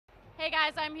Hey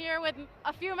guys, I'm here with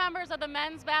a few members of the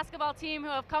men's basketball team who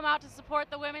have come out to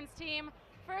support the women's team.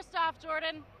 First off,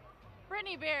 Jordan,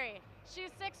 Brittany Berry.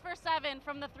 She's 6 for 7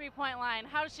 from the three-point line.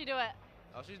 How does she do it?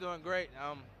 Oh, she's doing great.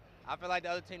 I feel like the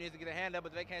other team needs to get a hand up,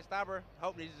 but if they can't stop her,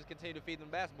 hope they just continue to feed them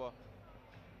basketball.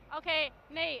 Okay,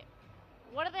 Nate,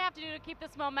 what do they have to do to keep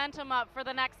this momentum up for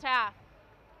the next half?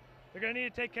 They're going to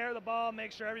need to take care of the ball,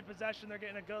 make sure every possession they're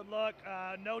getting a good look,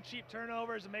 no cheap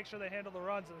turnovers, and make sure they handle the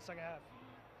runs in the second half.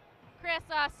 Chris,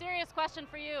 serious question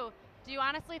for you. Do you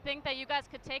honestly think that you guys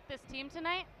could take this team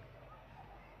tonight?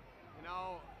 You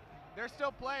know, they're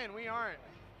still playing. We aren't.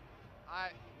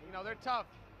 They're tough.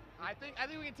 I think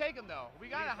we can take them though. We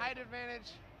got a height advantage,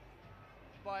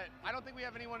 but I don't think we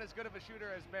have anyone as good of a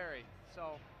shooter as Barry.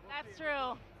 So that's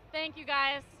true. Thank you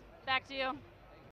guys. Back to you.